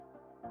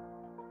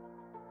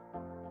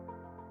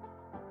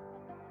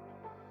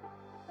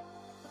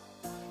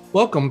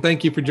Welcome.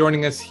 Thank you for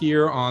joining us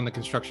here on the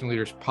Construction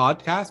Leaders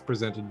Podcast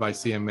presented by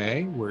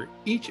CMAA, where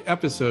each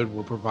episode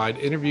will provide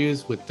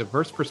interviews with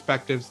diverse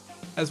perspectives,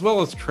 as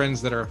well as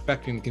trends that are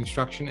affecting the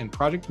construction and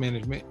project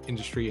management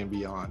industry and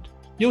beyond.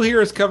 You'll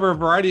hear us cover a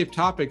variety of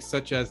topics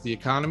such as the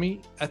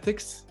economy,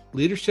 ethics,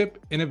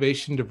 leadership,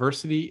 innovation,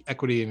 diversity,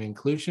 equity, and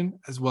inclusion,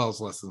 as well as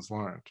lessons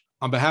learned.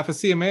 On behalf of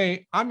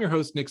CMAA, I'm your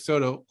host, Nick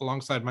Soto,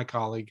 alongside my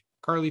colleague,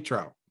 Carly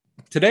Trout.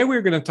 Today,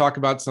 we're going to talk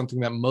about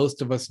something that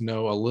most of us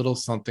know a little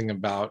something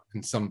about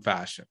in some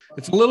fashion.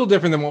 It's a little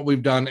different than what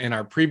we've done in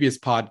our previous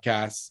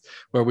podcasts,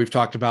 where we've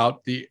talked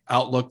about the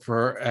outlook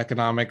for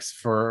economics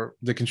for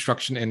the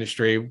construction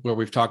industry, where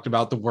we've talked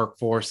about the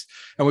workforce,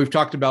 and we've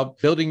talked about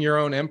building your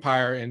own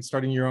empire and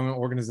starting your own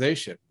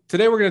organization.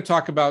 Today, we're going to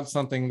talk about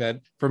something that,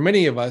 for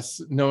many of us,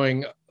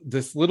 knowing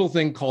this little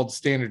thing called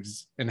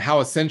standards and how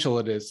essential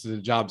it is to the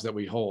jobs that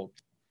we hold.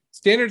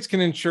 Standards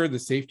can ensure the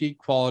safety,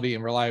 quality,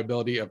 and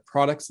reliability of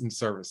products and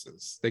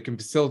services. They can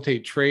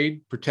facilitate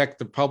trade, protect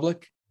the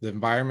public, the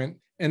environment,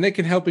 and they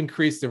can help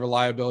increase the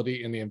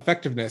reliability and the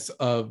effectiveness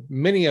of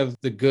many of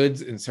the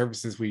goods and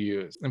services we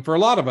use. And for a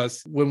lot of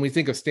us, when we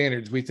think of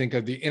standards, we think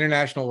of the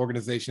International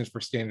Organizations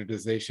for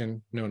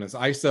Standardization, known as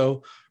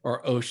ISO,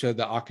 or OSHA,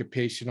 the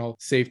Occupational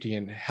Safety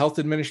and Health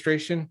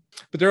Administration.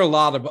 But there are a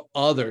lot of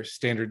other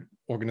standard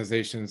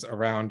organizations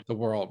around the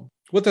world.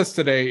 With us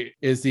today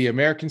is the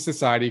American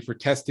Society for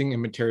Testing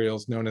and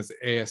Materials, known as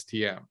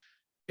ASTM.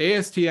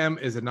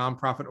 ASTM is a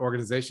nonprofit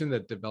organization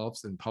that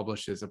develops and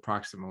publishes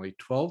approximately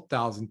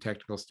 12,000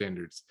 technical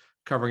standards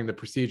covering the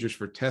procedures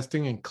for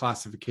testing and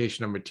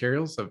classification of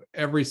materials of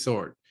every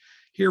sort.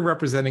 Here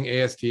representing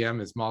ASTM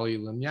is Molly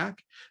Lynyak,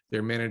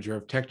 their Manager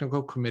of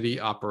Technical Committee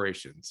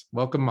Operations.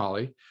 Welcome,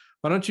 Molly.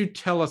 Why don't you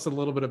tell us a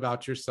little bit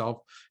about yourself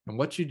and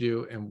what you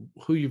do and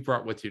who you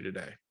brought with you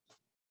today?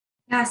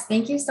 Yes,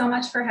 thank you so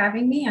much for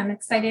having me. I'm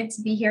excited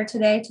to be here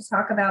today to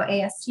talk about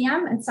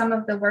ASTM and some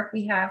of the work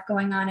we have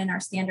going on in our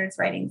standards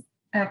writing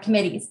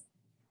committees.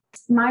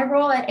 My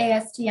role at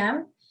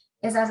ASTM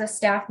is as a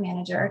staff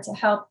manager to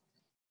help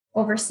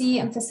oversee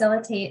and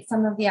facilitate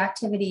some of the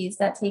activities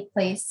that take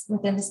place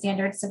within the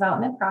standards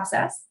development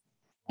process.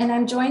 And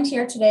I'm joined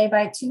here today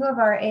by two of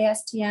our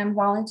ASTM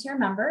volunteer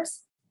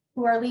members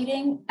who are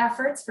leading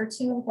efforts for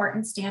two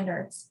important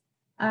standards.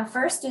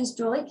 First is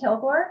Julie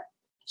Kilgore.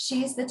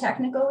 She's the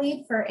technical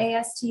lead for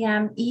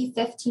ASTM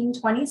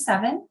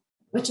E1527,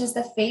 which is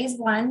the Phase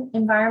 1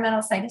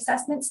 Environmental Site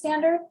Assessment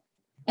Standard,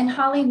 and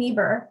Holly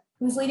Neber,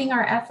 who's leading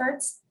our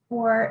efforts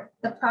for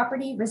the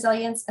Property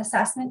Resilience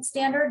Assessment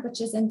Standard, which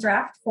is in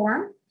draft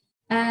form,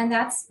 and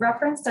that's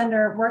referenced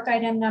under work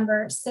item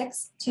number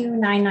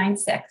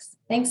 62996.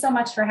 Thanks so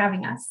much for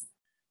having us.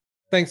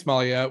 Thanks,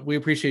 Molly. We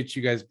appreciate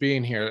you guys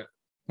being here.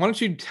 Why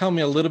don't you tell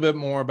me a little bit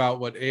more about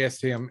what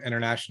ASTM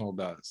International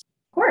does?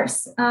 Of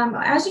course.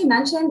 As you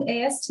mentioned,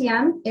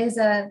 ASTM is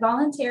a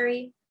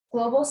voluntary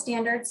global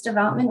standards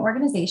development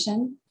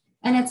organization,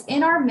 and it's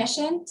in our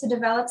mission to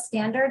develop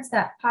standards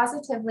that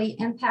positively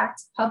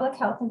impact public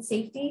health and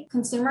safety,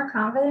 consumer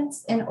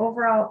confidence, and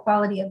overall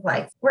quality of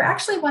life. We're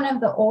actually one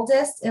of the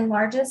oldest and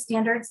largest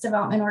standards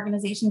development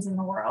organizations in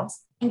the world.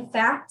 In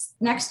fact,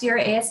 next year,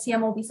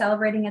 ASTM will be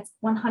celebrating its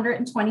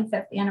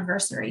 125th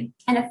anniversary.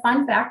 And a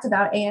fun fact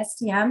about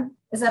ASTM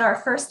is that our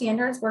first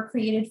standards were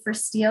created for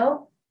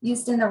steel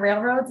used in the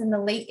railroads in the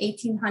late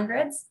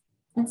 1800s.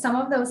 And some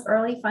of those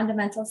early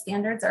fundamental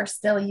standards are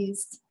still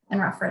used and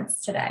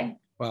referenced today.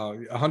 Wow,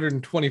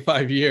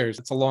 125 years.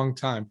 It's a long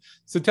time.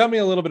 So tell me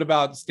a little bit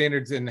about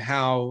standards and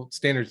how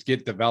standards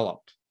get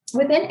developed.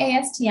 Within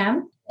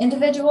ASTM,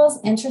 individuals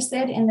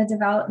interested in the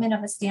development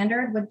of a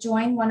standard would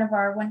join one of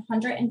our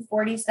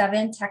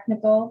 147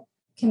 technical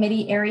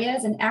committee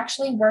areas and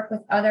actually work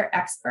with other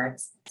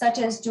experts, such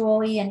as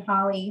Julie and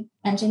Holly,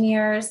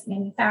 engineers,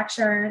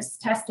 manufacturers,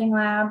 testing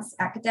labs,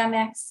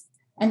 academics,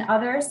 and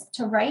others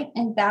to write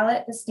and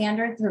ballot the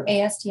standard through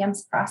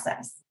ASTM's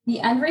process. The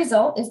end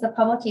result is the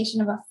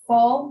publication of a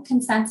full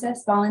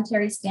consensus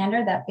voluntary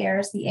standard that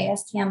bears the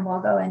ASTM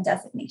logo and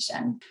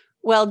designation.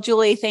 Well,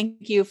 Julie, thank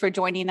you for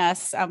joining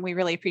us. We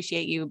really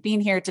appreciate you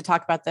being here to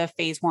talk about the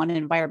Phase 1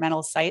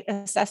 Environmental Site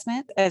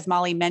Assessment. As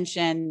Molly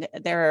mentioned,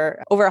 there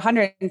are over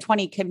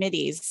 120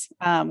 committees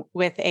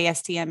with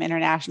ASTM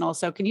International.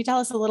 So can you tell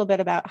us a little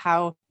bit about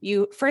how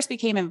you first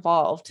became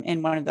involved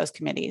in one of those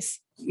committees?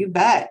 You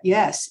bet.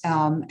 Yes.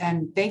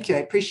 And thank you. I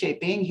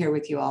appreciate being here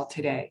with you all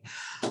today.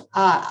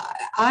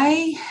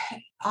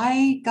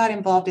 I got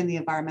involved in the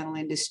environmental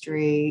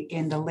industry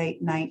in the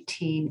late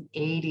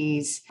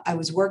 1980s. I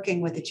was working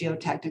with a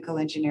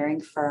geotechnical engineering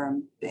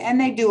firm, and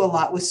they do a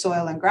lot with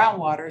soil and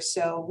groundwater.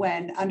 So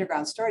when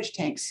underground storage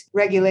tanks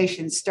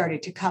regulations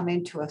started to come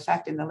into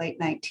effect in the late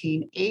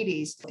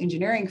 1980s,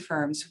 engineering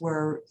firms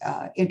were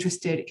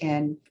interested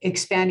in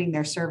expanding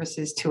their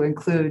services to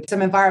include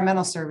some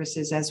environmental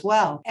services as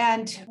well.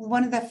 And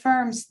one of the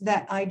firms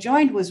that I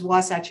joined was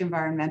Wasatch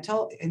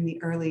Environmental in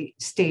the early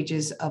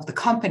stages of the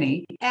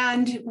company.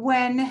 And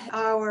when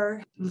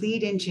our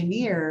lead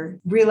engineer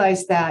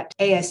realized that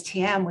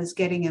ASTM was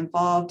getting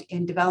involved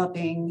in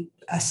developing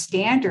a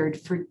standard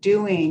for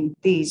doing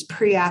these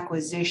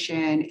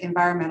pre-acquisition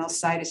environmental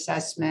site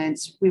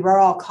assessments, we were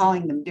all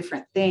calling them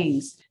different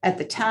things at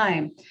the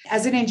time.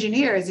 As an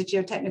engineer, as a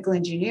geotechnical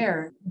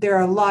engineer, there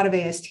are a lot of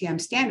ASTM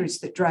standards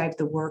that drive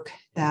the work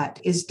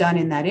that is done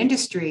in that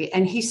industry.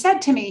 And he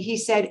said to me,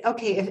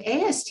 okay, if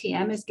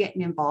ASTM is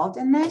getting involved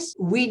in this,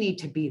 we need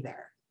to be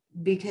there,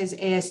 because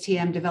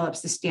ASTM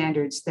develops the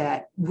standards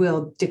that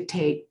will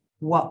dictate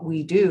what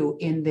we do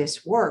in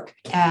this work,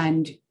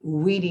 and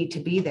we need to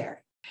be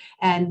there.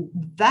 And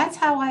that's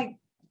how I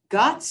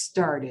got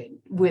started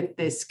with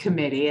this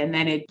committee. And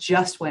then it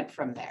just went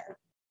from there.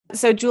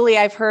 So, Julie,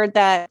 I've heard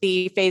that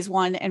the Phase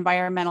 1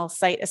 environmental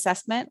site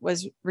assessment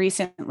was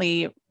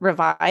recently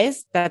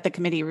revised, that the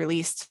committee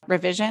released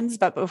revisions.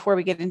 But before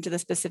we get into the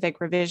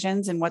specific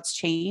revisions and what's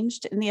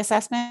changed in the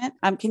assessment,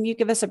 can you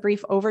give us a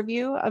brief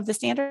overview of the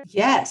standard?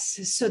 Yes.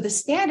 So the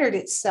standard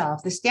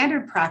itself, the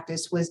standard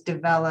practice was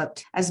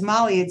developed, as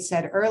Molly had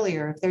said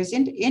earlier, if there's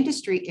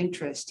industry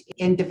interest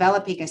in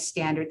developing a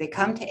standard, they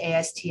come to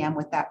ASTM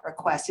with that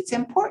request. It's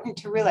important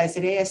to realize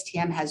that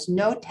ASTM has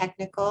no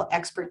technical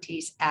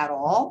expertise at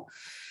all.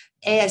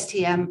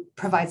 ASTM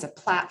provides a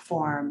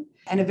platform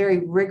and a very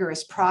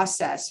rigorous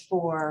process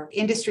for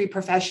industry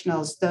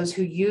professionals, those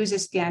who use a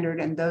standard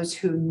and those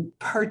who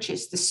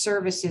purchase the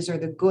services or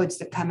the goods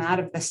that come out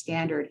of the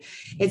standard.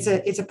 It's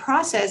a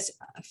process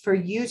for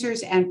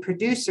users and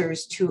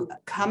producers to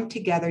come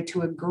together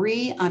to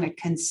agree on a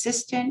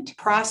consistent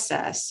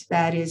process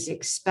that is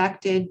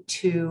expected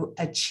to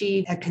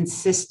achieve a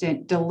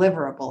consistent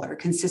deliverable or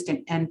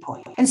consistent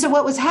endpoint. And so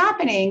what was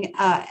happening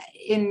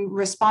in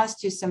response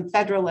to some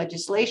federal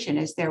legislation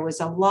is there was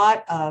a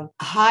lot of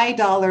high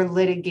dollar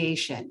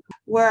litigation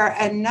where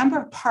a number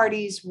of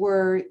parties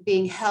were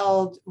being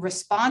held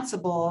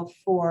responsible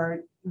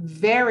for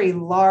very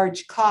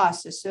large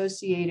costs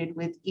associated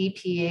with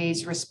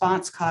EPA's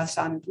response costs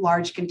on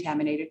large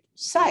contaminated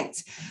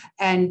sites.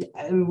 And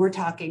we're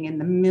talking in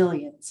the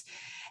millions.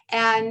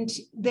 And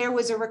there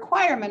was a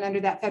requirement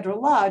under that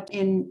federal law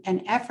in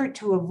an effort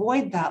to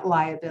avoid that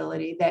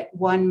liability that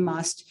one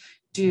must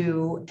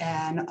do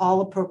and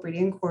all appropriate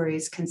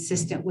inquiries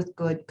consistent with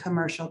good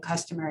commercial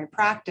customary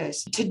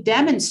practice to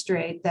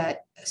demonstrate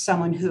that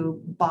someone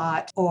who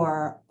bought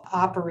or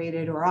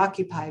operated or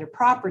occupied a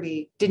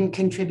property didn't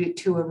contribute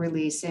to a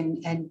release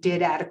and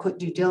did adequate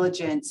due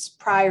diligence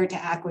prior to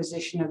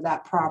acquisition of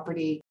that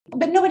property.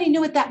 But nobody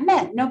knew what that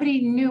meant.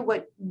 Nobody knew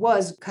what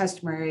was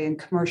customary and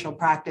commercial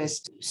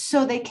practice.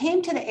 So they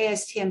came to the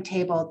ASTM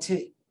table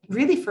to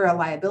really for a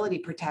liability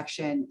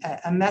protection,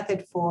 a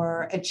method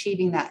for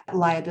achieving that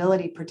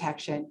liability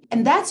protection.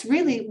 And that's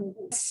really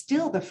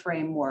still the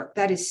framework.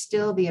 That is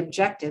still the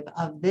objective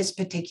of this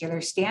particular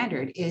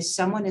standard is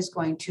someone is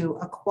going to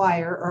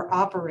acquire or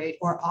operate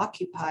or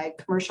occupy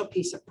a commercial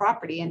piece of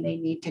property, and they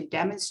need to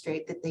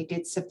demonstrate that they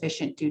did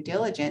sufficient due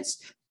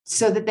diligence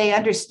so that they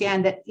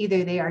understand that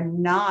either they are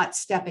not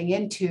stepping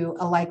into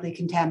a likely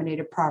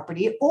contaminated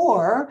property,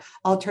 or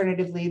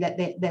alternatively that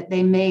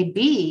they may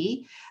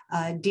be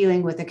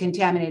dealing with a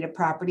contaminated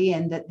property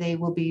and that they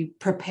will be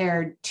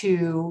prepared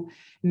to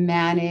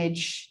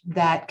manage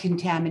that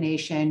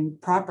contamination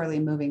properly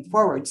moving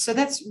forward. So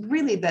that's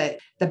really the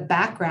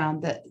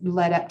background that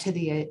led up to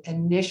the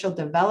initial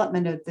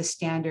development of the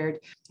standard.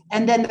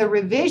 And then the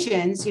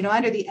revisions,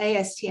 under the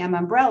ASTM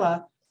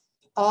umbrella,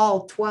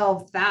 all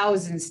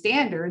 12,000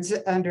 standards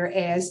under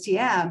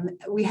ASTM,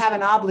 we have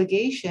an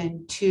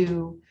obligation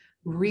to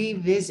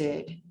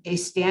revisit a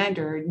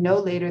standard no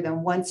later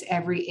than once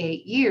every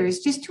 8 years,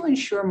 just to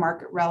ensure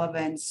market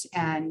relevance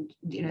and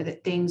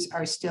that things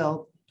are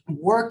still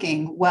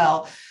working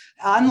well,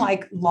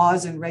 unlike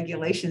laws and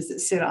regulations that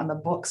sit on the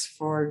books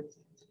for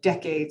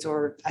decades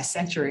or a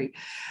century.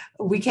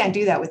 We can't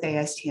do that with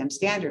ASTM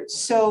standards.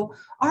 So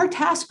our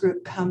task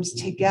group comes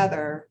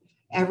together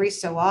every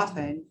so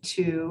often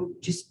to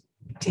just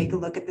take a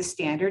look at the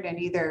standard and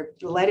either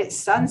let it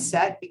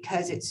sunset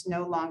because it's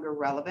no longer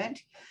relevant,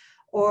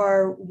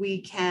 or we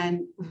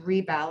can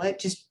reballot,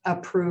 just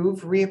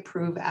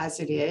reapprove as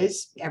it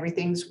is.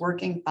 Everything's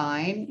working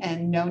fine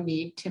and no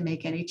need to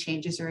make any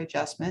changes or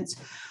adjustments.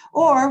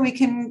 Or we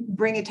can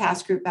bring a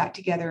task group back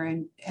together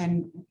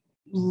and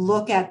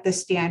look at the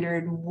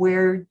standard.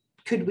 Where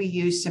could we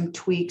use some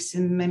tweaks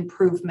and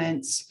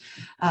improvements,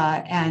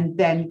 and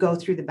then go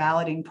through the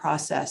balloting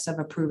process of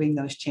approving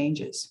those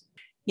changes?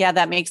 Yeah,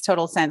 that makes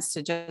total sense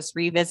to just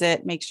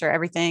revisit, make sure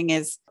everything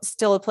is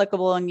still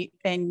applicable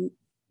and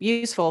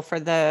useful for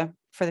the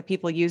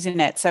people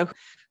using it. So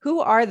who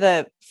are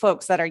the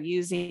folks that are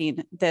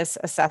using this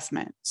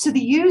assessment? So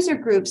the user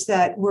groups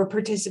that were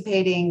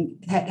participating,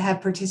 that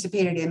have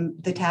participated in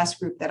the task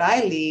group that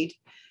I lead,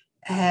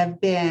 have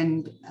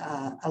been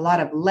a lot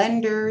of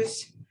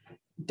lenders,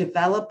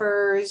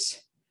 developers,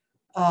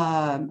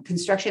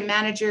 construction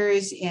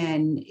managers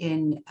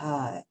in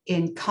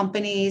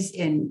companies,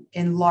 in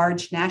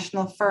large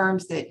national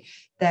firms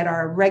that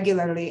are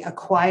regularly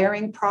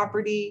acquiring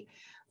property.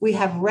 We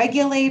have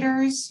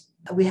regulators,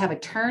 we have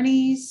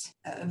attorneys,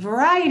 a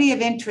variety of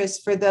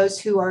interests for those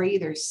who are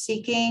either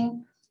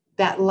seeking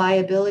that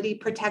liability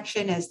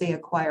protection as they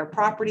acquire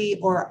property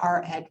or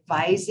are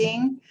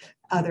advising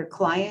other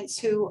clients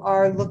who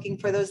are looking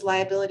for those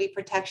liability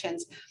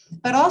protections,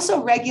 but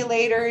also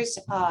regulators,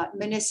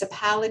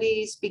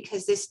 municipalities,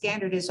 because this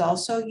standard is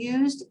also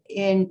used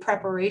in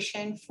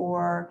preparation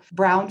for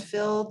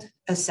brownfield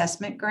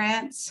assessment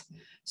grants.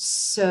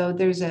 So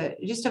there's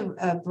just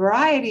a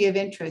variety of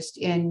interest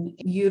in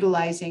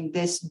utilizing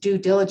this due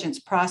diligence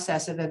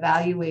process of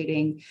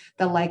evaluating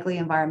the likely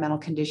environmental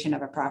condition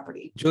of a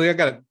property. Julie, I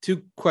got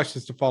two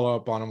questions to follow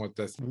up on with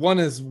this. One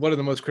is, what are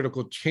the most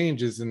critical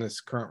changes in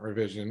this current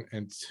revision?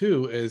 And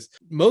two is,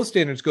 most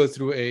standards go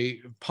through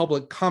a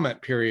public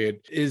comment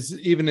period. Is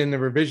even in the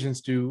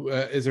revisions,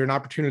 is there an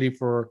opportunity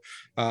for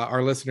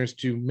our listeners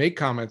to make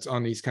comments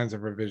on these kinds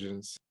of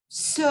revisions?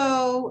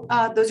 So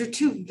those are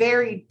two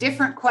very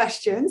different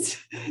questions.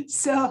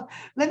 So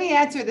let me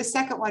answer the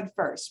second one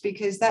first,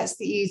 because that's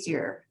the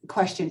easier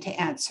question to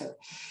answer.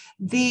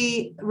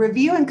 The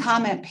review and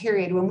comment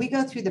period, when we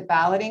go through the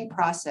balloting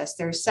process,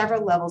 there are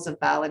several levels of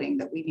balloting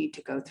that we need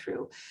to go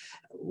through.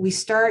 We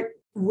start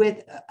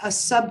with a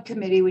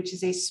subcommittee, which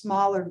is a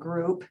smaller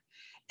group.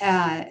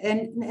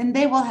 And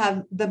they will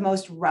have the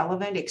most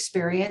relevant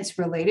experience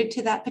related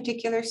to that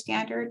particular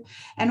standard.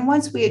 And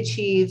once we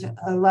achieve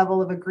a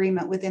level of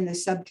agreement within the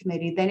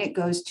subcommittee, then it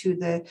goes to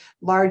the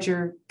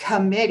larger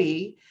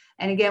committee.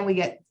 And again, we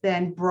get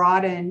then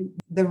broaden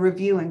the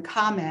review and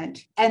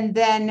comment. And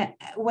then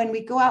when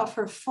we go out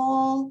for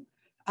full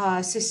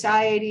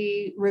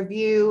society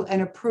review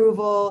and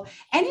approval,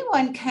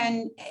 anyone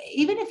can,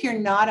 even if you're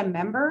not a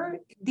member,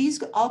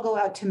 these all go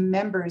out to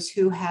members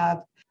who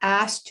have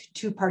asked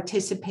to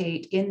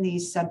participate in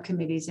these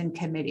subcommittees and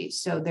committees.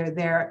 So they're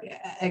there,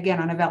 again,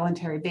 on a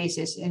voluntary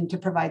basis and to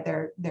provide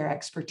their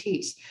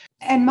expertise.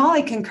 And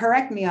Molly can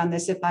correct me on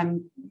this if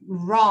I'm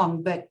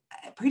wrong, but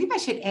pretty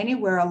much at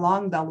anywhere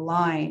along the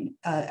line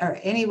or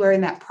anywhere in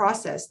that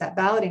process, that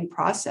balloting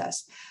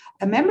process,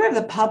 a member of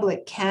the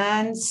public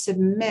can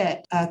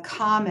submit a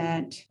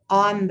comment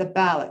on the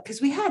ballot, because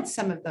we had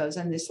some of those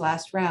in this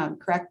last round,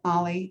 correct,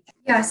 Molly?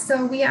 Yes,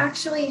 so we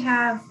actually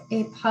have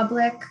a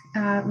public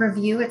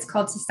review. It's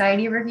called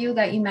society review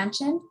that you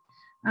mentioned.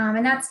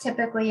 And that's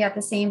typically at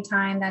the same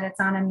time that it's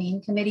on a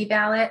main committee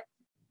ballot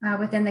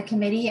within the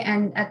committee.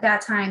 And at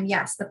that time,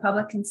 yes, the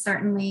public can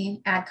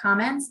certainly add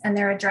comments, and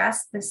they're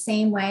addressed the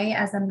same way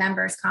as the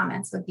members'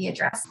 comments would be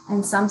addressed.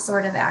 And some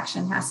sort of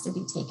action has to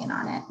be taken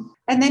on it.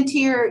 And then to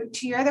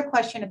your other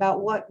question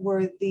about what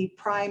were the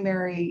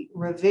primary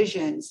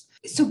revisions.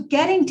 So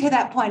getting to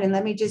that point, and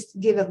let me just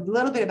give a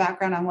little bit of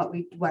background on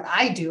what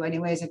I do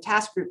anyway as a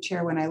task group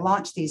chair when I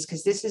launch these,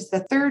 because this is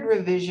the third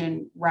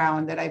revision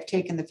round that I've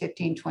taken the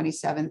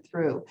 1527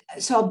 through.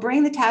 So I'll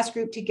bring the task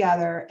group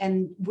together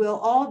and we'll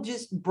all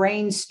just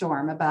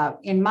brainstorm about,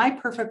 in my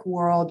perfect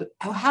world,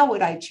 how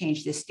would I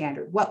change this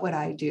standard? What would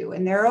I do?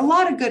 And there are a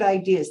lot of good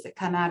ideas that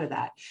come out of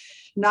that.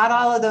 Not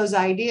all of those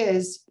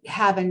ideas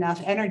have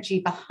enough energy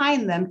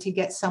behind them to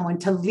get someone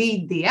to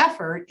lead the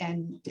effort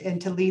and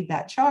to lead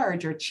that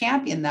charge or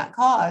champion that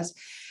cause.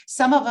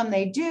 Some of them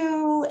they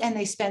do, and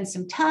they spend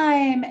some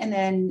time, and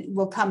then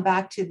we'll come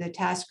back to the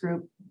task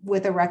group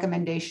with a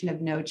recommendation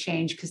of no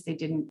change because they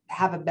didn't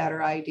have a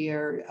better idea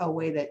or a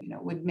way that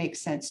would make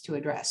sense to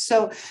address.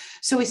 So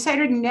we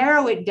started to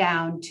narrow it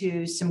down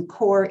to some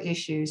core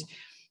issues.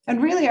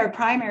 And really our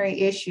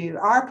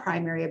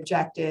primary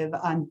objective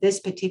on this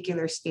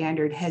particular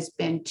standard has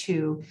been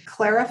to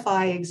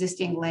clarify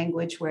existing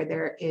language where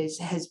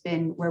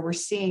where we're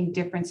seeing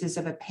differences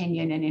of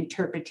opinion and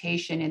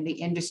interpretation in the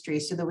industry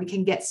so that we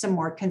can get some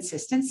more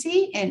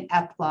consistency in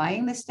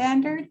applying the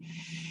standard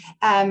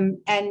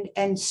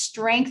and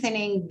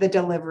strengthening the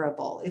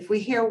deliverable. If we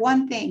hear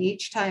one thing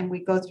each time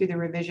we go through the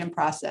revision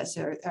process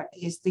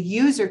is the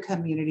user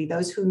community,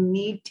 those who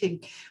need to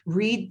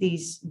read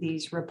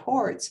these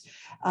reports,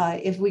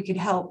 if we could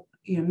help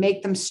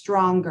make them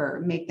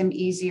stronger, make them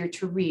easier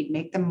to read,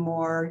 make them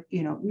more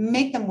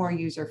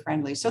user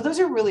friendly. So those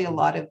are really a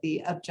lot of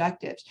the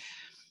objectives.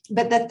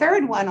 But the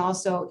third one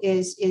also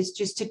is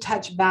just to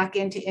touch back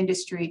into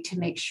industry to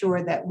make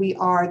sure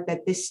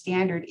that this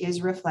standard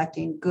is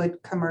reflecting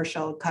good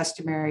commercial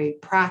customary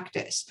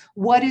practice.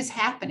 What is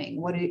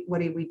happening? What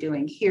are we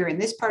doing here in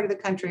this part of the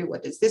country?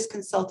 What does this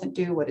consultant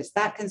do? What does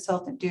that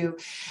consultant do?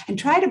 And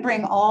try to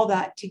bring all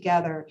that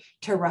together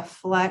to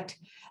reflect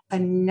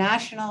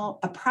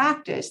a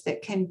practice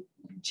that can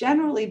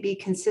generally be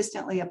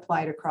consistently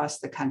applied across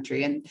the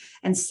country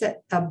and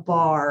set a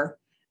bar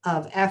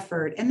of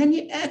effort. And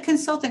then a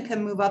consultant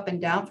can move up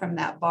and down from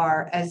that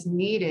bar as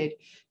needed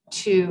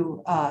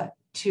to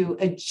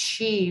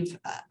achieve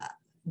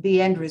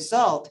the end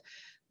result,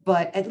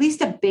 but at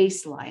least a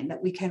baseline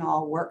that we can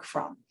all work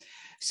from.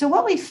 So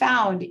what we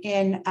found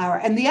and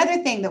the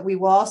other thing that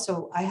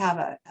I have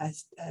a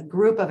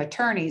group of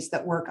attorneys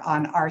that work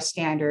on our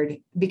standard,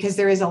 because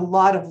there is a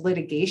lot of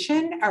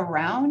litigation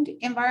around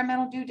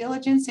environmental due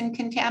diligence and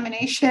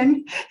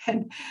contamination,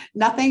 and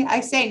nothing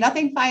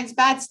finds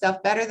bad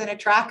stuff better than a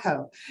track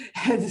hoe.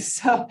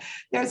 So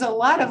there's a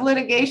lot of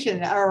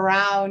litigation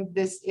around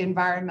this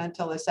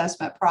environmental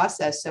assessment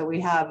process. So we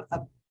have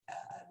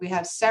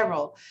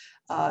several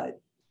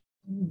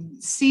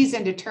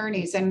seasoned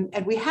attorneys, and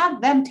we have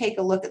them take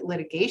a look at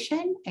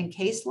litigation and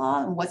case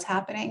law and what's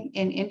happening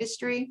in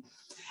industry.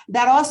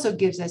 That also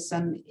gives us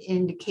some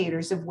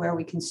indicators of where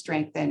we can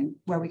strengthen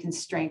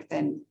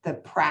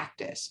the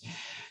practice.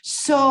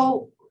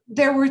 So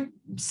there were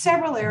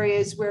several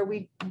areas where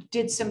we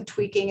did some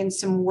tweaking and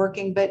some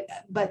working, but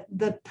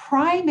the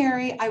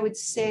primary, I would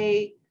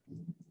say,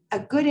 a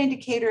good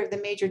indicator of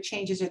the major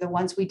changes are the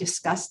ones we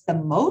discussed the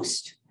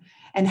most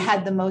and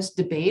had the most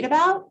debate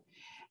about.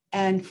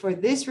 And for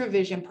this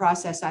revision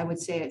process, I would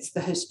say it's the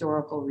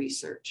historical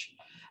research.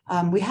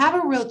 We have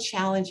a real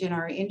challenge in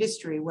our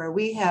industry where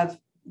we have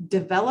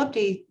developed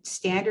a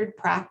standard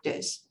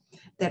practice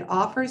that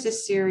offers a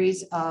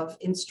series of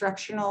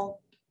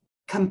instructional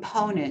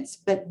components,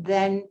 but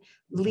then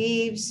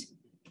leaves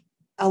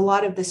a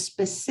lot of the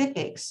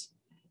specifics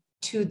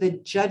to the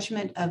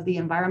judgment of the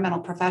environmental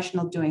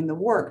professional doing the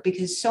work,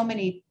 because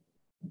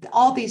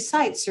all these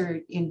sites are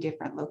in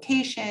different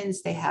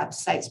locations. They have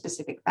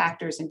site-specific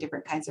factors and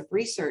different kinds of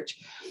research.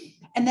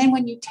 And then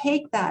when you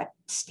take that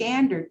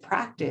standard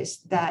practice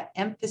that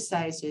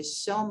emphasizes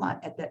so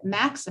much, that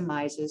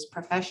maximizes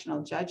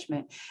professional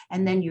judgment,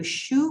 and then you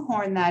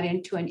shoehorn that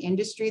into an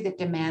industry that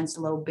demands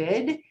low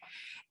bid,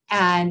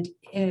 and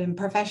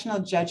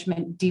professional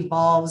judgment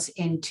devolves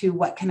into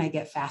what can I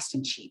get fast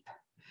and cheap?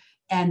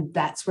 And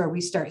that's where we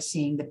start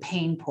seeing the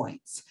pain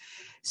points.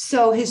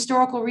 So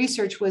historical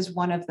research was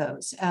one of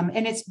those.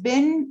 And it's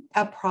been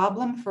a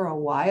problem for a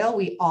while.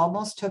 We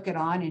almost took it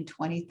on in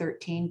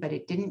 2013, but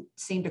it didn't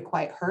seem to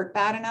quite hurt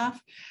bad enough.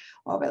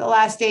 Over the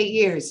last 8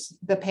 years,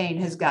 the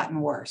pain has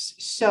gotten worse.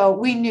 So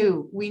we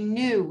knew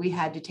we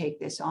had to take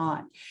this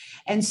on.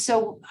 And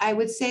so I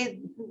would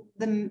say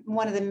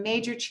one of the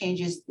major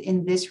changes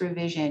in this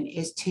revision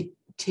is to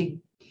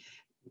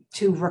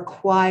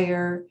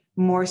require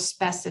more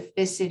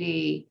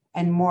specificity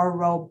and more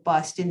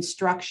robust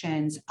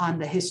instructions on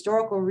the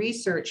historical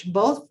research,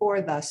 both for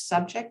the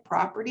subject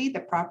property, the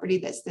property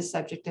that's the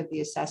subject of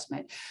the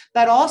assessment,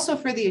 but also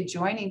for the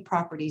adjoining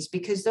properties,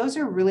 because those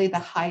are really the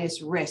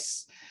highest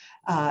risks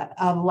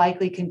of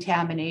likely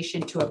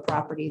contamination to a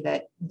property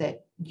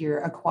that you're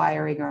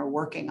acquiring or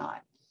working on.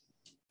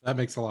 That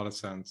makes a lot of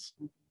sense.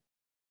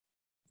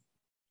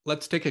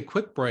 Let's take a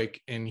quick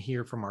break and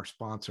hear from our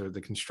sponsor,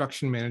 the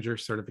Construction Manager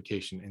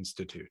Certification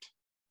Institute.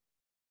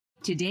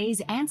 Today's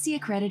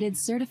ANSI-accredited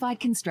certified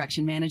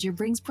construction manager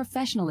brings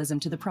professionalism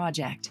to the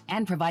project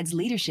and provides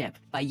leadership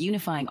by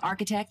unifying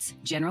architects,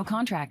 general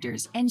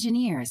contractors,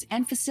 engineers,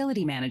 and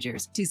facility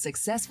managers to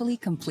successfully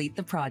complete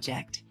the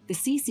project. The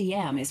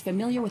CCM is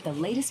familiar with the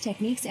latest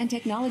techniques and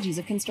technologies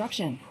of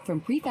construction,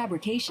 from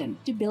prefabrication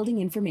to building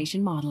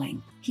information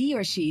modeling. He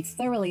or she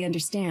thoroughly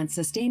understands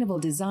sustainable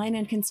design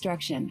and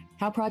construction,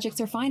 how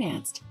projects are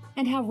financed,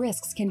 and how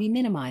risks can be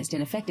minimized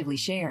and effectively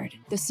shared.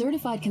 The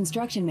certified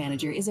construction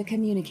manager is a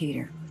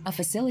communicator, a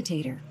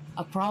facilitator,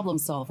 a problem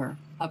solver,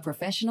 a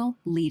professional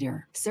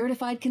leader.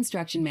 Certified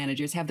construction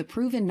managers have the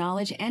proven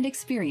knowledge and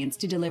experience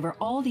to deliver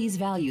all these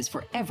values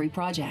for every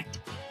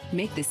project.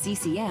 Make the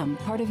CCM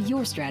part of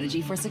your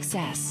strategy for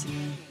success.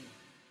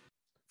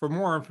 For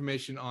more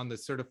information on the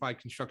Certified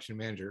Construction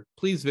Manager,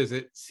 please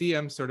visit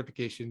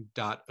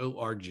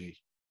cmcertification.org.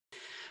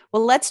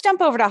 Well, let's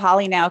jump over to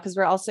Holly now, because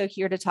we're also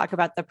here to talk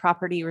about the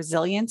property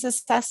resilience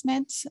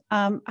assessment.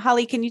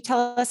 Holly, can you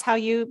tell us how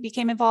you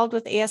became involved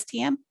with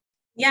ASTM?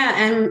 Yeah,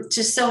 I'm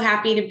just so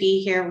happy to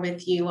be here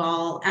with you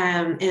all.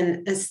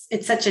 And it's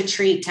such a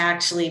treat to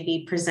actually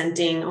be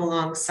presenting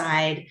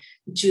alongside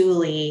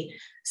Julie.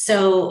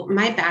 So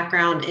my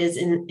background is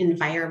in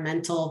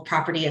environmental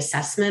property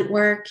assessment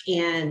work,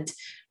 and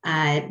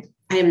I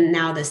am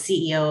now the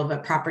CEO of a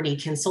property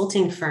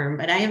consulting firm,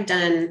 but I have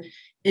done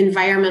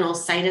environmental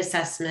site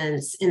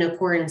assessments in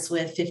accordance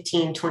with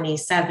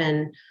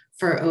 1527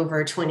 for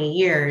over 20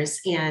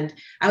 years. And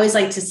I always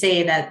like to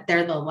say that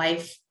they're the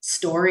life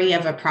story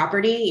of a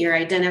property. You're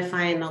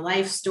identifying the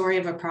life story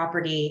of a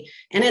property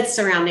and its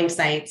surrounding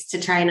sites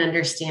to try and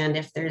understand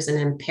if there's an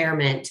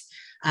impairment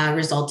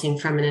resulting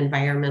from an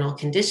environmental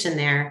condition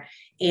there.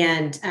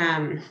 And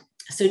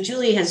so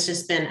Julie has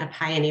just been a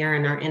pioneer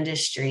in our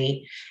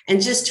industry.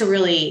 And just to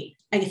really,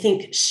 I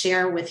think,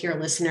 share with your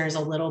listeners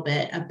a little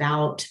bit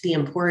about the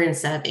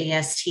importance of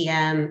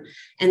ASTM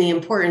and the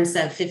importance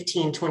of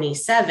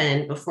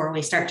 1527 before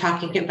we start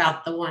talking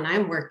about the one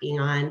I'm working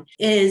on,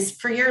 is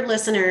for your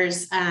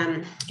listeners,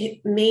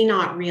 it may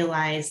not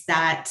realize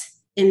that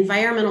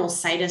environmental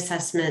site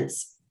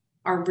assessments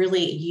are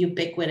really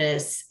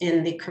ubiquitous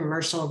in the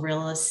commercial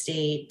real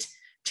estate,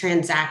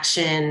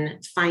 transaction,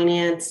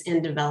 finance,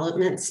 and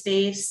development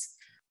space.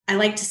 I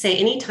like to say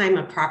anytime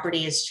a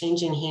property is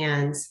changing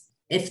hands,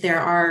 if there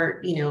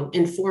are,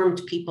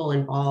 informed people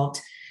involved,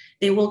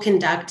 they will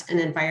conduct an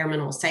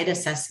environmental site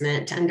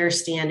assessment to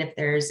understand if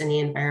there's any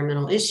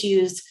environmental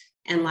issues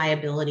and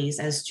liabilities,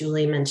 as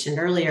Julie mentioned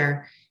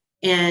earlier.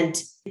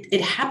 And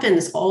it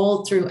happens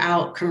all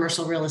throughout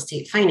commercial real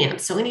estate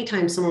finance. So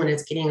anytime someone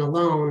is getting a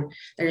loan,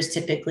 there's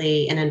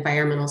typically an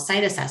environmental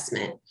site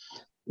assessment.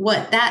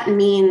 What that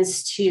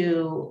means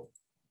to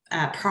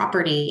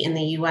property in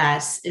the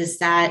US is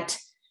that,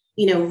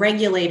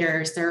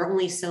 regulators, there are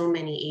only so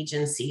many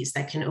agencies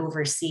that can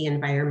oversee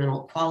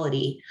environmental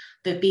quality.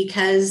 But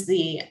because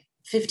the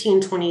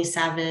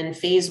 1527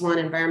 phase 1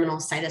 environmental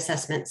site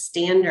assessment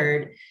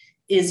standard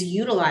is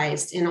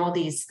utilized in all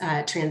these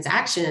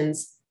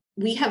transactions,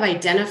 we have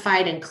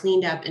identified and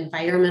cleaned up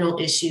environmental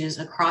issues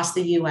across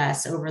the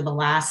US over the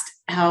last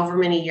however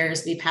many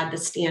years we've had the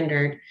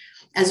standard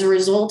as a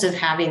result of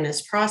having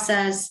this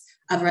process,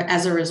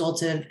 as a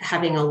result of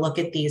having a look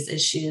at these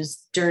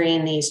issues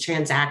during these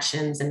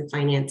transactions and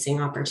financing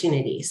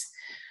opportunities.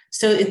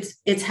 So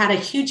it's had a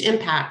huge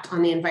impact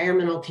on the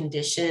environmental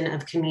condition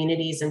of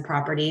communities and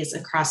properties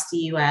across the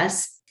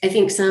US. I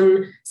think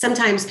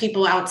sometimes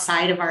people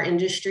outside of our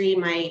industry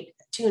might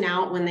tune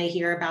out when they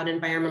hear about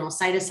environmental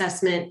site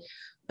assessment,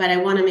 but I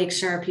want to make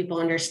sure people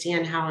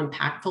understand how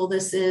impactful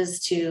this is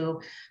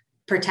to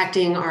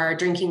protecting our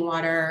drinking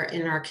water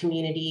in our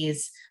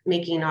communities,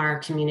 making our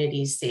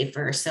communities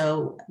safer.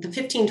 So the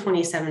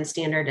 1527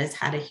 standard has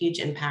had a huge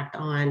impact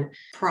on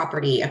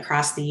property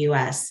across the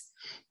US.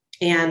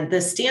 And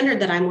the standard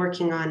that I'm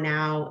working on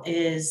now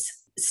is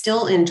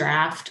still in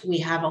draft. We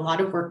have a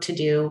lot of work to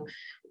do.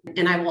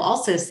 And I will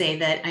also say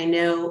that I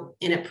know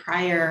in a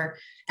prior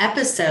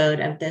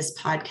episode of this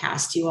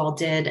podcast, you all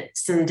did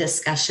some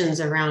discussions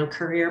around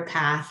career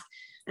path.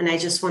 And I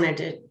just wanted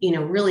to,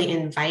 really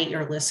invite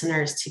your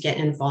listeners to get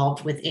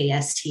involved with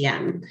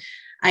ASTM.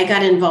 I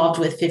got involved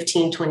with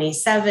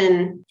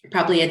 1527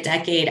 probably a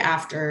decade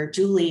after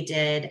Julie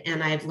did,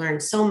 and I've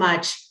learned so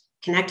much,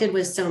 connected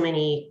with so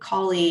many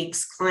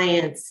colleagues,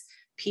 clients,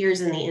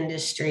 peers in the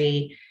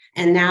industry.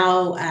 And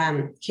now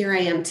here I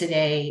am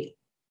today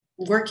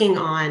working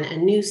on a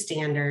new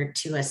standard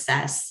to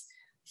assess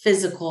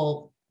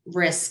physical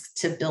risk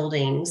to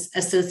buildings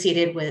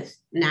associated with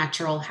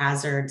natural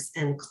hazards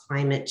and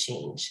climate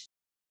change.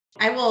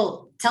 I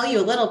will tell you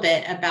a little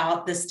bit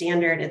about the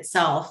standard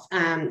itself.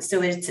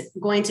 So it's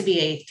going to be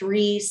a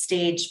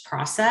 3-stage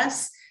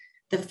process.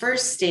 The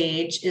first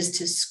stage is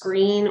to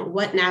screen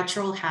what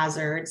natural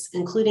hazards,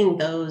 including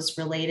those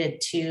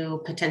related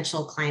to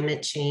potential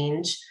climate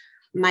change,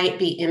 might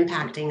be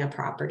impacting a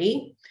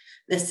property.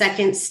 The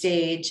second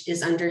stage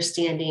is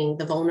understanding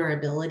the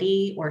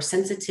vulnerability or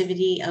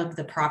sensitivity of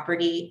the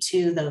property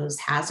to those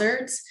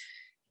hazards.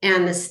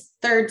 And the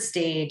third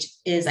stage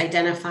is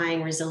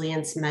identifying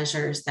resilience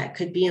measures that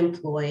could be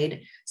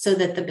employed so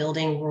that the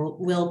building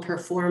will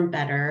perform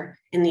better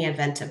in the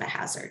event of a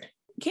hazard.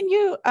 Can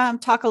you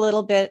talk a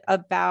little bit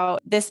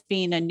about this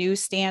being a new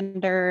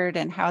standard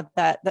and how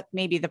that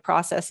maybe the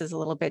process is a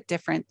little bit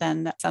different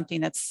than something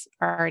that's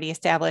already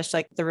established,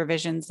 like the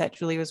revisions that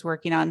Julie was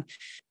working on?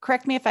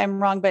 Correct me if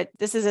I'm wrong, but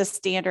this is a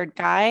standard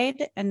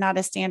guide and not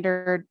a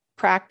standard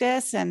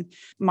practice. And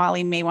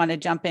Molly may want to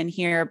jump in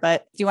here,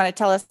 but do you want to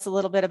tell us a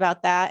little bit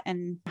about that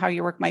and how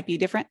your work might be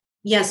different?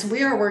 Yes,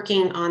 we are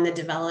working on the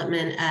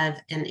development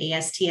of an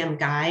ASTM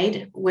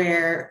guide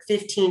where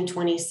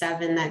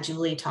 1527 that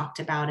Julie talked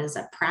about is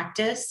a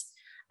practice.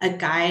 A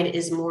guide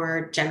is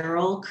more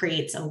general,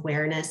 creates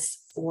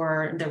awareness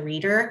for the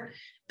reader,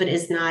 but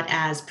is not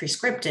as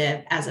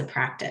prescriptive as a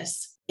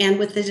practice. And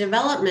with the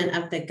development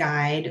of the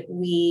guide,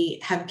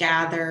 we have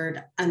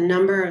gathered a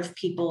number of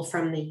people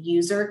from the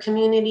user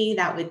community.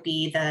 That would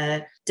be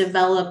the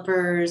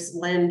developers,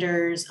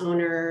 lenders,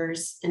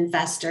 owners,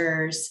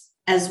 investors,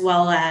 as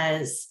well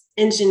as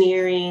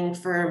engineering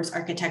firms,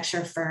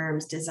 architecture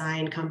firms,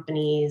 design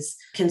companies,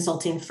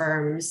 consulting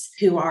firms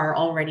who are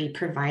already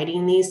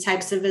providing these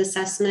types of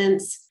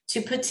assessments,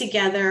 to put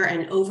together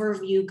an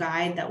overview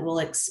guide that will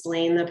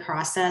explain the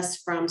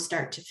process from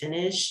start to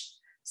finish.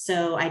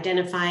 So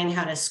identifying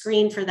how to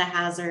screen for the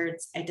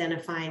hazards,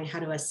 identifying how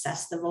to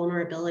assess the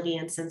vulnerability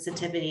and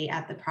sensitivity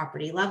at the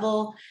property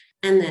level,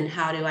 and then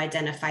how to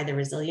identify the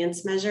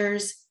resilience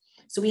measures.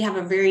 So we have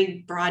a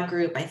very broad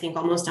group, I think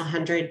almost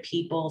 100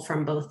 people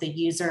from both the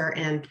user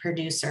and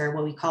producer,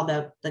 what we call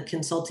the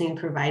consulting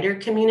provider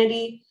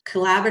community,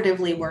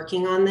 collaboratively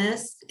working on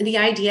this. The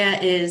idea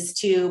is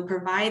to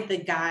provide the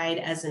guide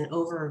as an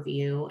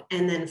overview,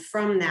 and then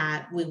from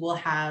that, we will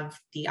have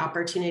the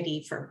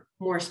opportunity for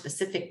more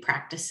specific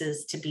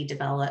practices to be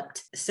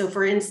developed. So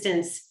for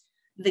instance,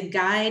 the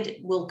guide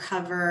will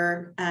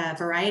cover a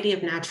variety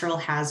of natural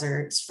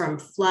hazards from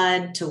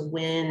flood to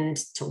wind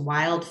to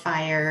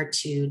wildfire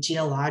to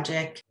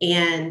geologic.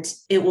 And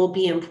it will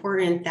be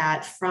important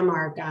that from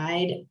our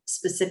guide,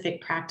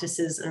 specific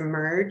practices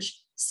emerge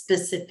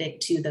specific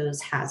to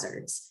those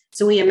hazards.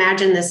 So we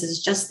imagine this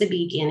is just the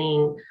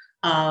beginning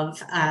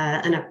of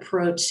an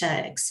approach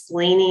to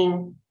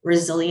explaining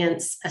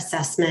resilience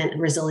assessment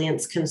and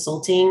resilience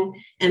consulting.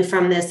 And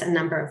from this, a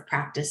number of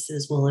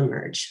practices will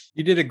emerge.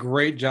 You did a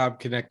great job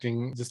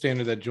connecting the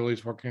standard that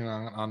Julie's working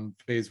on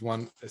phase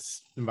one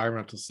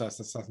environmental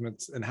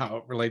assessments and how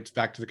it relates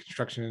back to the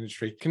construction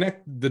industry.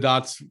 Connect the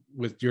dots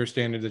with your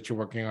standard that you're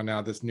working on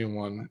now, this new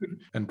one,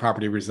 and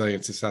property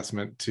resilience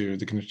assessment to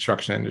the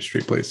construction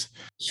industry, please.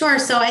 Sure.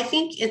 So I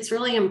think it's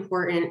really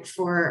important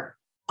for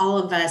all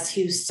of us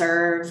who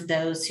serve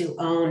those who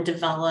own,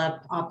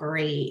 develop,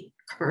 operate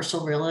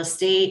commercial real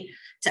estate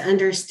to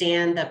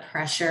understand the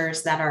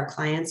pressures that our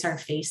clients are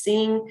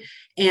facing.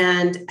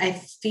 And I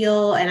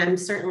feel, and I'm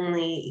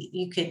certainly,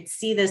 you could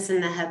see this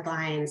in the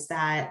headlines,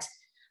 that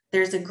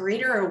there's a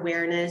greater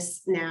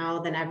awareness now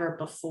than ever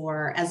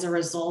before as a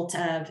result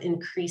of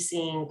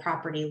increasing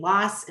property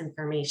loss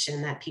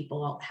information that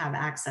people have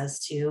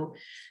access to,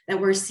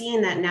 that we're seeing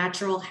that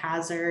natural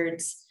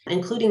hazards,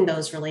 including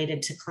those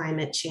related to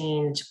climate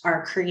change,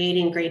 are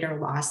creating greater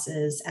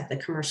losses at the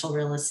commercial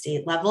real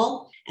estate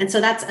level. And so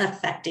that's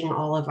affecting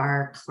all of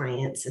our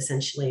clients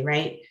essentially,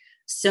 right?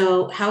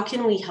 So how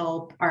can we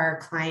help our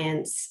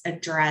clients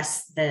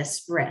address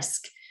this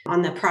risk?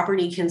 On the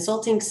property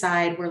consulting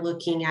side, we're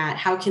looking at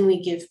how can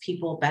we give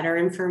people better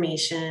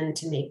information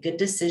to make good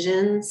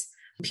decisions.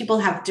 People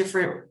have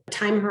different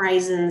time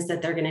horizons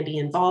that they're going to be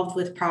involved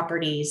with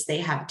properties. They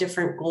have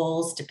different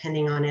goals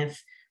depending on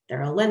if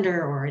they're a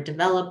lender or a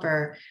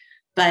developer.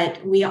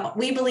 But we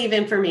believe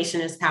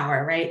information is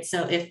power, right?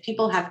 So if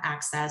people have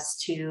access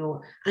to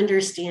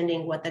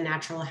understanding what the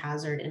natural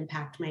hazard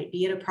impact might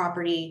be at a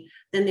property,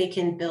 then they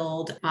can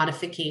build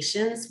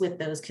modifications with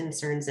those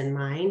concerns in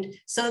mind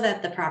so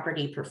that the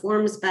property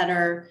performs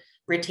better,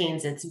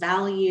 retains its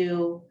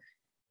value,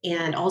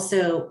 and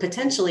also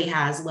potentially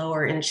has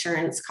lower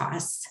insurance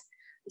costs.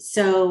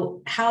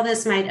 So how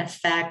this might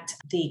affect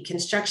the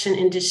construction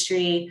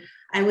industry,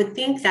 I would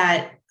think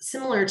that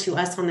similar to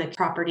us on the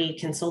property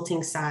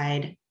consulting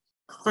side,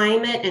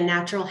 climate and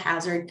natural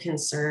hazard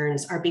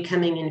concerns are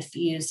becoming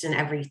infused in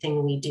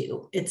everything we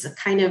do. It's a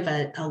kind of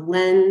a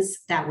lens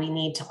that we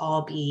need to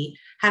all be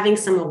having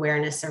some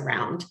awareness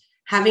around,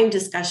 having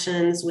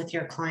discussions with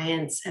your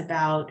clients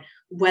about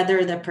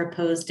whether the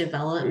proposed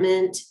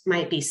development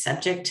might be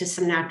subject to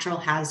some natural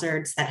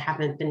hazards that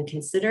haven't been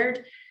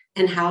considered,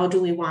 and how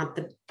do we want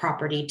the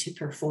property to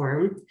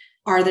perform?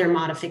 Are there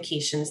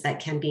modifications that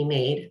can be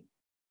made?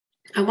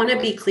 I want to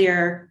be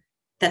clear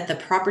that the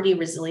property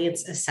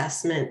resilience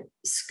assessment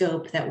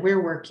scope that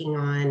we're working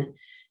on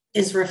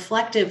is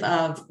reflective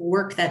of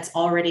work that's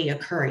already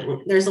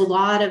occurring. There's a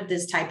lot of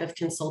this type of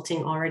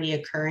consulting already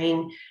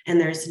occurring, and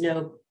there's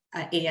no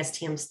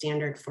ASTM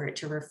standard for it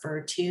to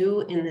refer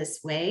to in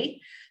this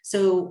way.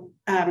 So,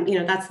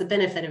 that's the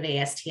benefit of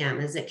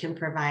ASTM, is it can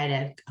provide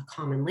a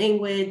common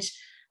language,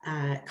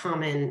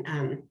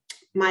 common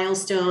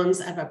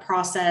milestones of a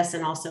process,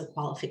 and also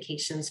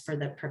qualifications for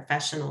the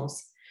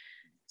professionals.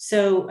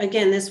 So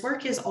again, this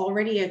work is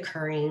already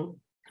occurring,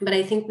 but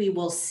I think we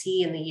will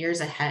see in the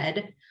years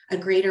ahead a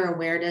greater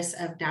awareness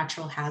of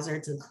natural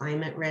hazards and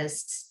climate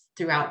risks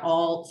throughout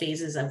all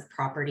phases of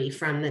property,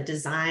 from the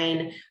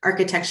design,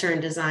 architecture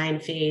and design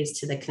phase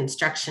to the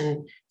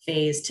construction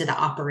phase to the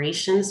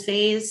operations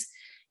phase.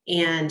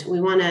 And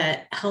we want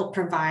to help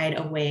provide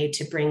a way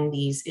to bring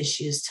these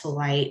issues to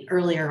light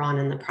earlier on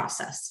in the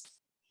process.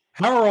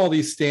 How are all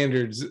these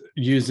standards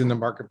used in the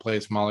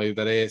marketplace, Molly,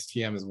 that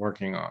ASTM is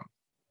working on?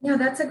 Yeah,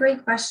 that's a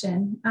great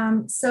question.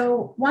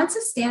 So once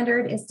a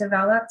standard is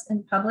developed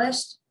and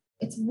published,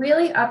 it's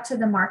really up to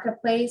the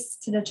marketplace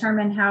to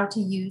determine how to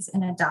use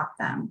and adopt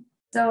them.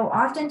 So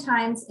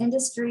oftentimes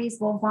industries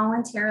will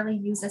voluntarily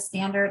use a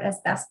standard as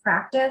best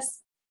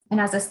practice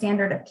and as a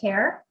standard of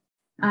care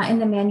in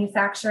the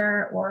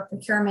manufacture or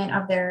procurement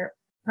of their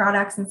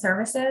products and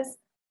services.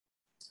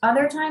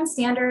 Other times,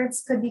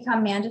 standards could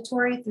become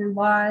mandatory through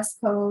laws,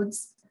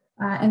 codes,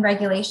 and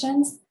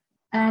regulations.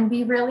 And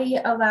we really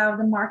allow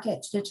the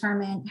market to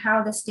determine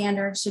how the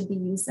standard should be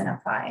used and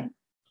applied.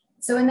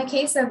 So in the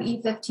case of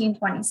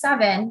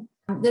E1527,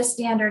 this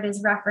standard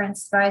is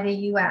referenced by the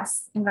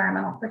U.S.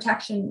 Environmental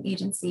Protection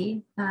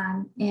Agency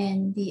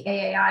in the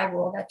AAI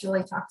rule that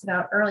Julie talked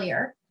about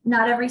earlier.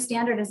 Not every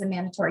standard is a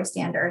mandatory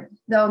standard,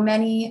 though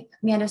many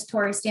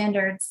mandatory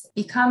standards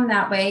become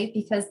that way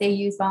because they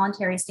use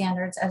voluntary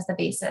standards as the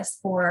basis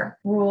for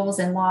rules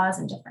and laws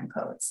and different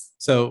codes.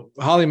 So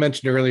Holly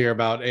mentioned earlier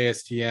about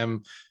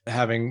ASTM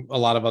having a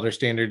lot of other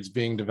standards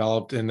being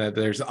developed, and that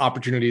there's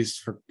opportunities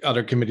for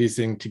other committees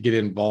to get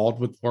involved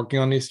with working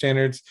on these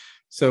standards.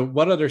 So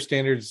what other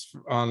standards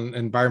on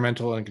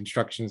environmental and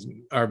constructions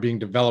are being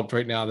developed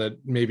right now that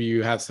maybe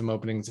you have some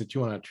openings that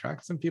you want to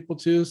attract some people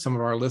to? Some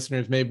of our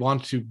listeners may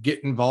want to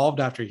get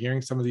involved after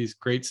hearing some of these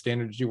great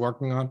standards you're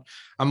working on.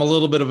 I'm a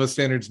little bit of a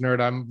standards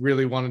nerd. I'm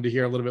really wanting to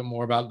hear a little bit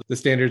more about the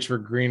standards for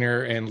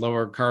greener and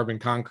lower carbon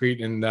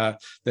concrete and the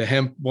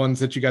hemp ones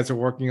that you guys are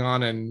working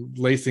on, and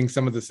lacing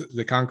some of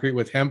the concrete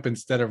with hemp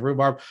instead of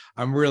rhubarb.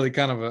 I'm really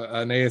kind of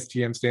an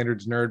ASTM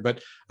standards nerd,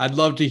 but I'd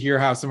love to hear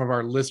how some of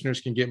our listeners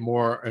can get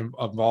more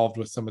involved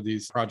with some of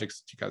these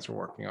projects that you guys are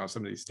working on,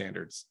 some of these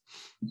standards?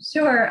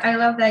 Sure. I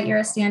love that you're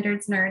a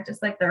standards nerd,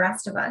 just like the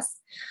rest of us.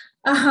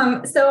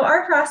 So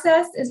our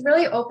process is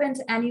really open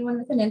to anyone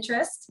with an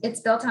interest. It's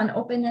built on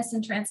openness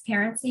and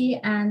transparency,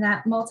 and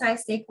that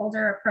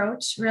multi-stakeholder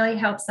approach really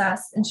helps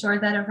us ensure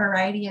that a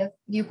variety of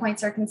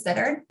viewpoints are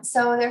considered.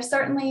 So there's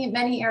certainly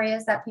many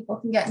areas that people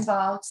can get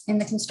involved in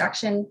the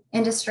construction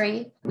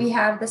industry. We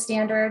have the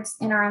standards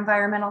in our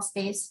environmental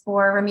space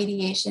for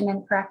remediation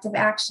and corrective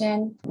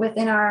action.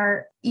 Within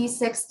our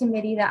E6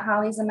 committee that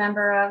Holly's a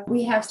member of,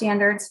 we have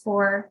standards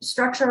for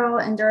structural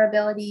and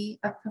durability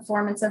of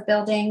performance of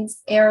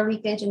buildings, air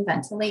leakage and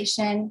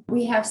ventilation.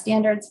 We have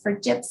standards for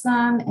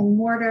gypsum and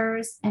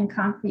mortars and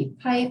concrete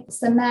pipe,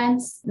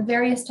 cement,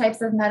 various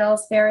types of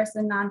metals, ferrous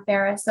and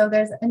non-ferrous. So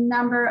there's a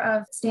number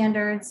of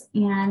standards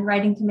and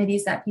writing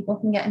committees that people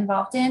can get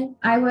involved in.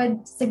 I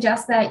would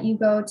suggest that you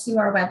go to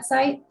our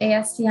website,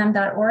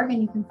 astm.org,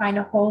 and you can find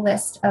a whole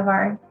list of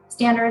our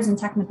standards and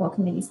technical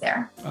committees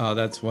there. Oh,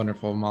 that's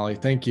wonderful, Molly.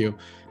 Thank you.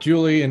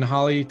 Julie and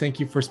Holly,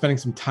 thank you for spending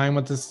some time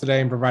with us today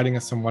and providing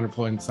us some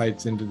wonderful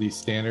insights into these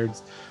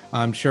standards.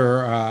 I'm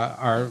sure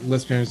our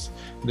listeners,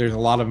 there's a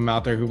lot of them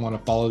out there who want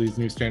to follow these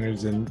new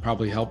standards and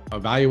probably help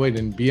evaluate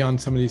and be on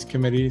some of these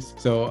committees.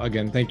 So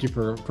again, thank you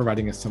for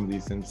providing us some of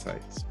these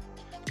insights.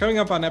 Coming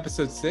up on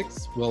episode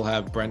 6, we'll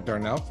have Brent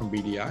Darnell from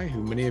BDI,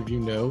 who many of you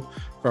know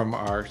from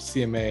our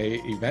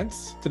CMAA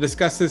events, to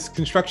discuss this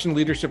construction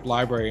leadership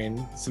library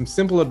and some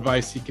simple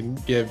advice he can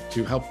give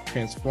to help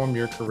transform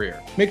your career.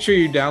 Make sure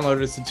you download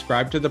and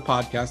subscribe to the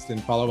podcast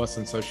and follow us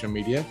on social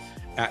media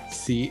at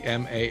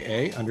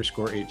CMAA_HQ.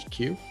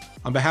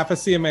 On behalf of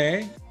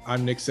CMAA,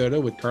 I'm Nick Soto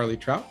with Carly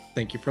Trout.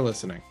 Thank you for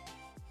listening.